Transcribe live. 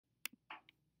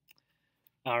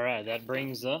All right, that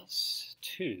brings us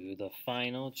to the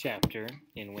final chapter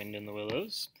in Wind in the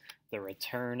Willows, The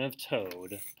Return of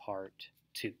Toad, Part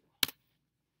 2.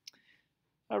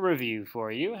 A review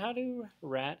for you. How do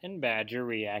Rat and Badger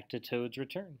react to Toad's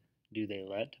return? Do they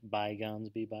let bygones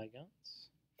be bygones?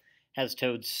 Has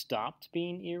Toad stopped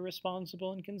being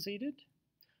irresponsible and conceited?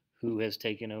 Who has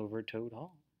taken over Toad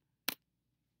Hall?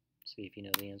 See if you know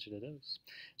the answer to those.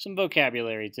 Some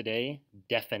vocabulary today.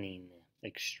 Deafening,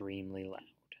 extremely loud.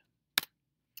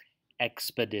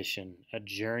 Expedition, a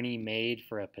journey made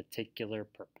for a particular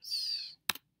purpose.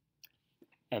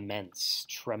 Immense,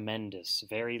 tremendous,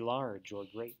 very large or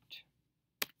great.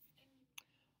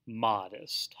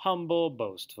 Modest, humble,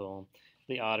 boastful.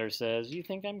 The otter says, "You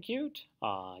think I'm cute?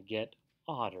 Ah, get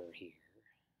otter here."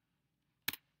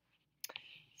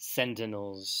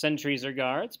 Sentinels, sentries or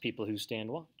guards, people who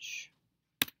stand watch.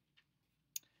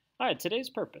 All right, today's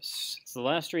purpose. It's the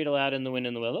last read aloud in The Wind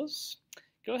in the Willows.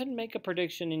 Go ahead and make a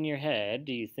prediction in your head.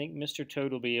 Do you think Mr.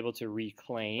 Toad will be able to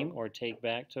reclaim or take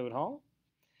back Toad Hall?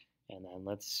 And then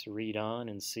let's read on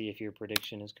and see if your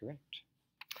prediction is correct.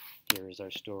 Here is our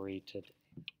story today.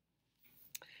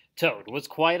 Toad was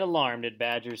quite alarmed at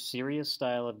Badger's serious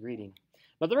style of greeting,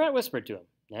 but the rat whispered to him,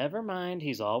 "Never mind,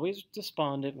 he's always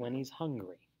despondent when he's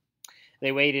hungry."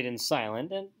 They waited in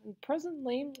silence, and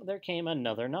presently there came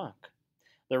another knock.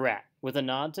 The rat, with a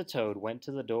nod to Toad, went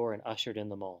to the door and ushered in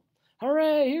the mole.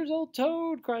 "Hooray, here's old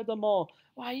Toad!" cried the mole.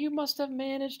 "Why, you must have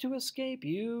managed to escape,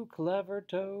 you clever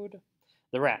Toad."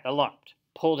 The rat, alarmed,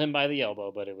 pulled him by the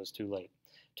elbow, but it was too late.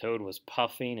 Toad was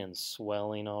puffing and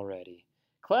swelling already.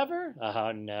 "Clever?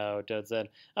 Oh, no," Toad said.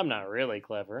 "I'm not really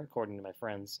clever, according to my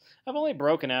friends. I've only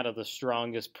broken out of the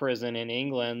strongest prison in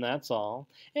England, that's all,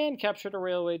 and captured a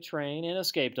railway train and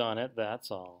escaped on it, that's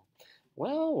all."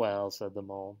 "Well, well," said the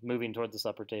mole, moving toward the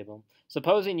supper table.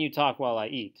 "Supposing you talk while I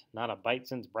eat. Not a bite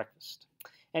since breakfast."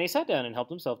 And he sat down and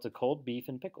helped himself to cold beef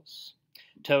and pickles.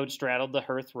 Toad straddled the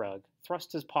hearth rug,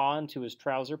 thrust his paw into his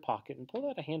trouser pocket, and pulled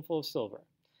out a handful of silver.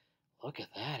 "Look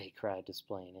at that," he cried,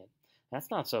 displaying it.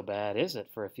 "That's not so bad, is it,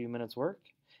 for a few minutes' work?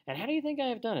 And how do you think I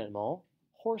have done it, Mole?"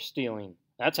 "Horse stealing.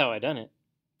 That's how I done it."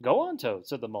 "Go on, Toad,"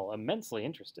 said the Mole, immensely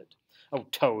interested. "Oh,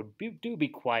 Toad, do be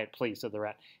quiet, please," said the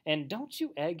Rat. "And don't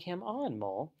you egg him on,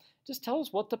 Mole. Just tell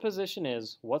us what the position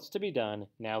is, what's to be done,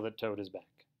 now that Toad is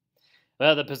back."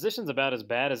 "Well, the position's about as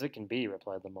bad as it can be,"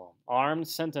 replied the Mole. "Armed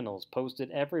sentinels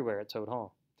posted everywhere at Toad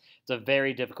Hall." "It's a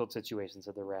very difficult situation,"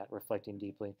 said the Rat, reflecting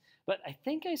deeply. "But I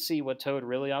think I see what Toad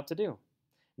really ought to do."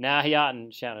 "Nah, he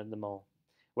oughtn't," shouted the Mole.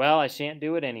 "Well, I shan't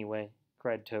do it anyway,"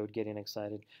 cried Toad, getting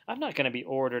excited. "I'm not going to be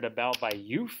ordered about by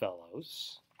you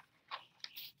fellows."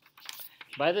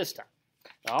 By this time,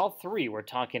 all three were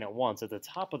talking at once at the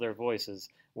top of their voices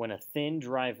when a thin,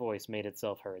 dry voice made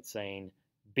itself heard, saying,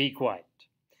 "Be quiet."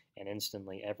 And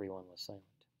instantly everyone was silent.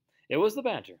 It was the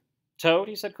Badger. "Toad,"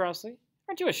 he said crossly,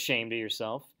 "aren't you ashamed of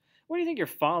yourself? What do you think your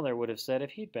father would have said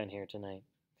if he'd been here tonight?"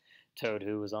 Toad,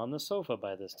 who was on the sofa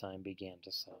by this time, began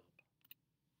to sob.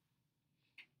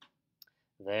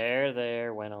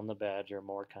 There," went on the Badger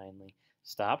more kindly.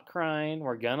 "Stop crying.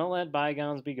 We're gonna let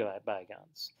bygones be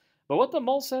bygones. But what the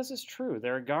Mole says is true.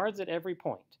 There are guards at every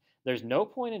point. There's no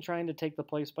point in trying to take the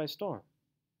place by storm."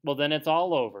 "Well, then it's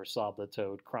all over," sobbed the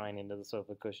Toad, crying into the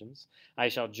sofa cushions. "I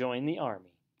shall join the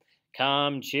army."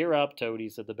 "Come, cheer up, Toady,"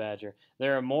 said the Badger.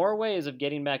 "There are more ways of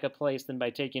getting back a place than by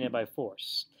taking it by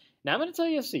force. Now I'm going to tell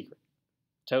you a secret."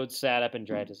 Toad sat up and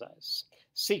dried his eyes.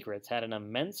 Secrets had an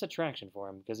immense attraction for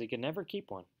him because he could never keep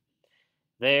one.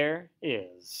 "There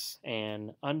is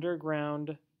an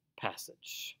underground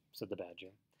passage," said the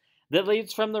Badger, "that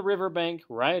leads from the river bank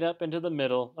right up into the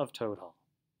middle of Toad Hall."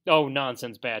 "Oh,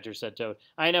 nonsense, Badger," said Toad.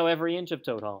 "I know every inch of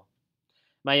Toad Hall."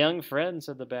 "My young friend,"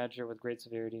 said the Badger with great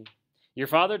severity, "your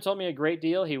father told me a great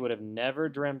deal he would have never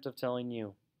dreamt of telling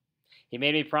you. He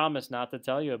made me promise not to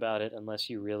tell you about it unless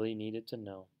you really needed to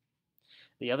know."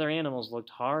 The other animals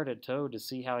looked hard at Toad to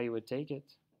see how he would take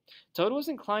it. Toad was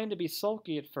inclined to be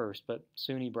sulky at first, but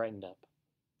soon he brightened up.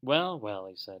 "Well, well,"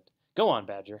 he said. "Go on,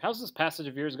 Badger. How's this passage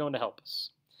of yours going to help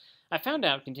us?" "I found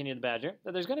out," continued the Badger,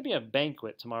 "that there's going to be a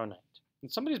banquet tomorrow night.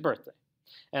 It's somebody's birthday.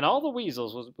 And all the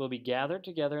weasels will be gathered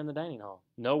together in the dining hall.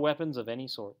 No weapons of any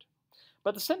sort.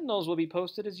 But the sentinels will be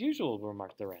posted as usual,"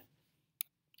 remarked the Rat.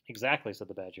 "Exactly," said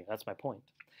the Badger. "That's my point.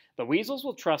 The weasels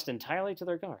will trust entirely to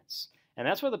their guards. And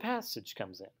that's where the passage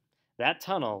comes in. That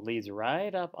tunnel leads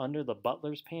right up under the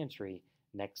butler's pantry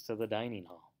next to the dining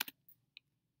hall."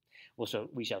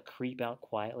 We shall creep out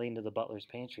quietly into the butler's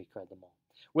pantry," cried the Mole.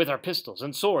 "With our pistols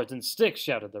and swords and sticks,"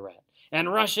 shouted the Rat.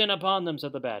 "And rush in upon them,"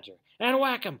 said the Badger. "And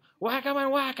whack 'em,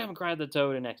 and whack 'em," cried the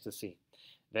Toad in ecstasy.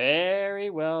 Very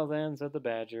well, then, said the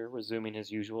Badger, resuming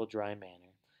his usual dry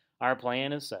manner. Our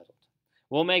plan is settled.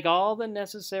 We'll make all the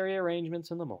necessary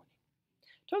arrangements in the morning.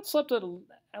 Toad slept at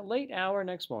a late hour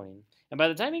next morning, and by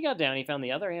the time he got down, he found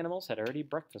the other animals had already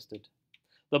breakfasted.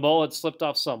 The Mole had slipped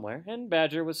off somewhere, and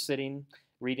Badger was sitting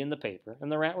reading the paper,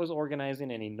 and the Rat was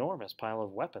organizing an enormous pile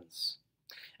of weapons.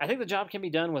 I think the job can be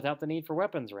done without the need for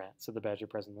weapons, Rat, said the Badger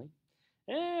presently.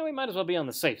 We might as well be on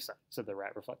the safe side, said the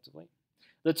Rat reflectively.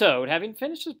 The Toad, having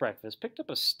finished his breakfast, picked up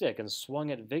a stick and swung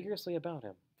it vigorously about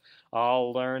him.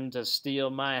 I'll learn to steal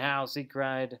my house, he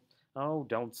cried. Oh,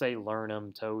 don't say learn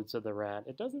 'em, Toad, said the Rat.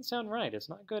 It doesn't sound right. It's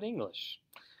not good English.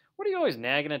 What are you always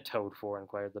nagging a Toad for?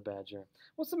 Inquired the Badger.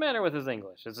 What's the matter with his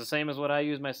English? It's the same as what I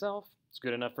use myself. It's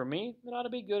good enough for me. It ought to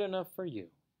be good enough for you.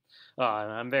 Oh,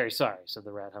 I'm very sorry, said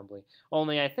the Rat humbly.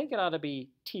 Only I think it ought to be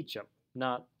teach 'em,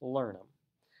 not learn 'em.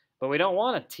 But we don't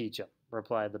want to teach 'em,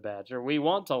 replied the Badger. We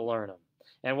want to learn 'em.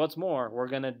 And what's more, we're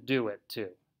going to do it,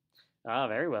 too. Ah,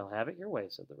 very well. Have it your way,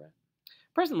 said the Rat.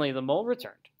 Presently, the Mole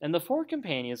returned, and the four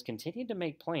companions continued to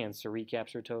make plans to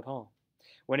recapture Toad Hall.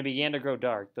 When it began to grow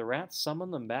dark, the Rat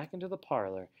summoned them back into the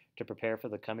parlor to prepare for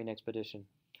the coming expedition.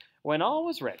 When all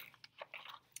was ready,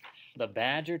 the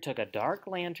Badger took a dark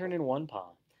lantern in one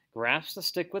paw, grasped the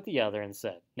stick with the other, and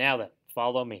said, Now then,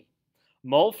 follow me.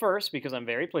 Mole first, because I'm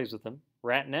very pleased with him.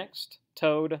 Rat next.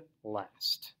 Toad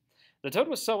last. The Toad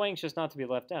was so anxious not to be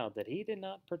left out that he did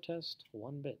not protest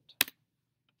one bit.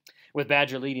 With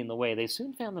Badger leading the way, they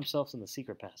soon found themselves in the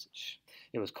secret passage.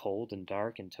 It was cold and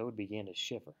dark, and Toad began to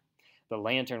shiver. The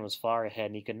lantern was far ahead,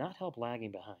 and he could not help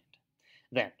lagging behind.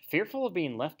 Then, fearful of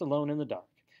being left alone in the dark,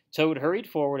 Toad hurried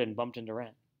forward and bumped into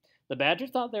Rat. The Badger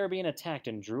thought they were being attacked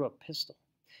and drew a pistol.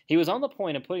 He was on the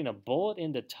point of putting a bullet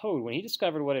into Toad when he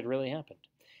discovered what had really happened.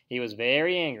 He was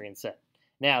very angry and said,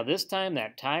 Now this time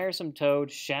that tiresome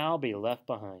Toad shall be left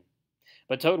behind.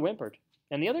 But Toad whimpered,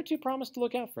 and the other two promised to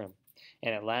look out for him.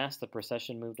 And at last the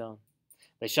procession moved on.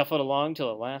 They shuffled along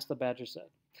till at last the Badger said,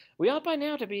 We ought by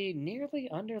now to be nearly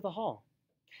under the hall.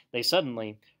 They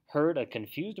suddenly heard a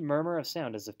confused murmur of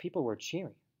sound as if people were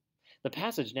cheering. The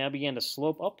passage now began to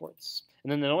slope upwards,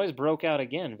 and then the noise broke out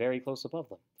again very close above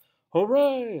them.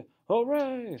 Hooray!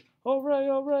 Hooray! Hooray!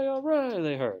 Hooray! Hooray!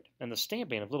 They heard, and the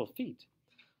stamping of little feet.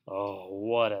 Oh,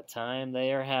 what a time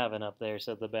they are having up there,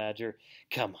 said the Badger.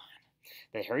 Come on.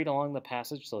 They hurried along the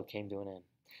passage till it came to an end.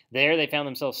 There they found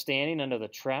themselves standing under the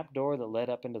trap door that led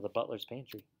up into the butler's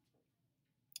pantry.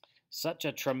 Such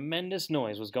a tremendous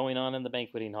noise was going on in the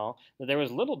banqueting hall that there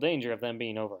was little danger of them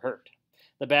being overheard.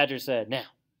 The Badger said, Now,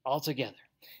 all together,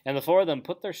 and the four of them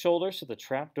put their shoulders to the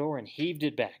trap door and heaved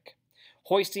it back.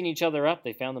 Hoisting each other up,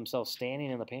 they found themselves standing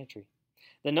in the pantry.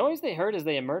 The noise they heard as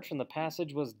they emerged from the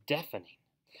passage was deafening.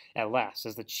 At last,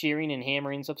 as the cheering and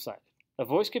hammering subsided, a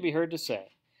voice could be heard to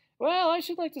say, Well, I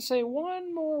should like to say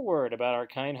one more word about our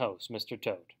kind host, Mr.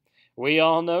 Toad. We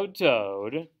all know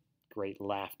Toad. Great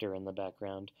laughter in the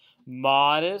background.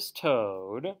 Modest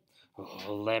Toad.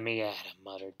 Oh, let me at him,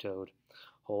 muttered Toad.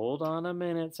 Hold on a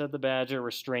minute, said the Badger,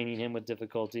 restraining him with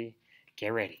difficulty. Get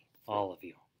ready, all of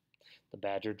you. The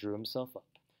Badger drew himself up,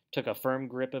 took a firm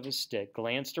grip of his stick,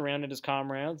 glanced around at his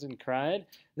comrades, and cried,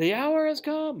 The hour has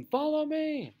come! Follow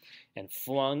me! And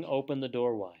flung open the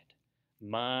door wide.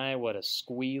 My, what a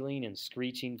squealing and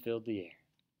screeching filled the air.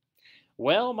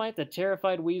 Well might the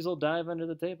terrified weasel dive under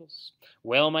the tables.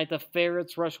 Well might the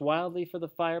ferrets rush wildly for the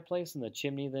fireplace and the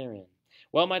chimney therein.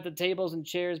 Well might the tables and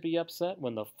chairs be upset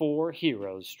when the four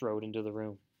heroes strode into the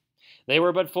room. They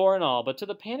were but four in all, but to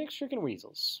the panic-stricken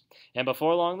weasels. And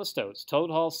before long the stoats, Toad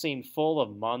Hall seemed full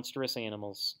of monstrous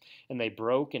animals, and they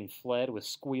broke and fled with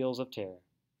squeals of terror.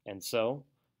 And so,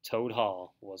 Toad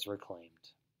Hall was reclaimed.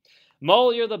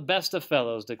 Mole, you're the best of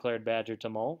fellows, declared Badger to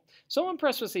Mole. So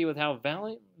impressed was he with how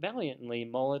valiantly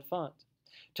Mole had fought.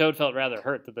 Toad felt rather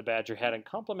hurt that the Badger hadn't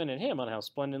complimented him on how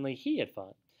splendidly he had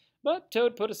fought. But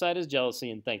Toad put aside his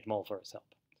jealousy and thanked Mole for his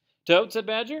help. Toad, said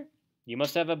Badger, you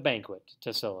must have a banquet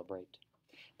to celebrate.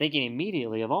 Thinking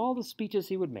immediately of all the speeches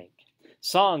he would make,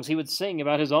 songs he would sing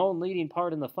about his own leading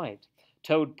part in the fight,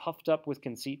 Toad puffed up with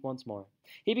conceit once more.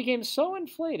 He became so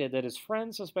inflated that his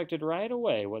friends suspected right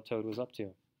away what Toad was up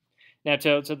to. Now,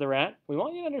 Toad, said the Rat, we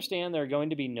want you to understand there are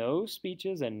going to be no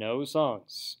speeches and no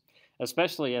songs,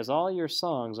 especially as all your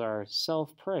songs are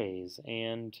self-praise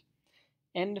and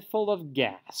full of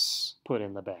gas, put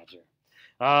in the Badger.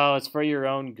 Oh, it's for your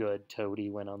own good,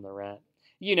 Toady, went on the Rat.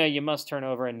 You know you must turn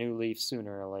over a new leaf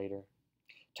sooner or later.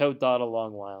 Toad thought a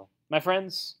long while. My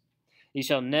friends, ye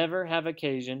shall never have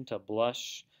occasion to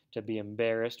blush, to be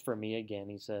embarrassed for me again,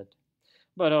 he said.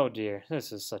 But, oh dear,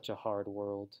 this is such a hard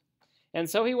world. And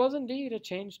so he was indeed a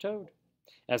changed Toad.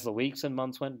 As the weeks and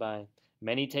months went by,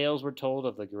 Many tales were told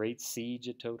of the great siege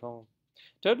at Toad Hall.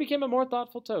 Toad became a more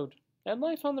thoughtful toad, and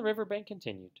life on the riverbank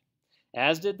continued,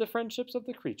 as did the friendships of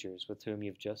the creatures with whom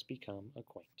you've just become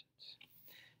acquainted.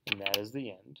 And that is the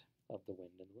end of The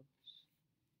Wind and the Willows.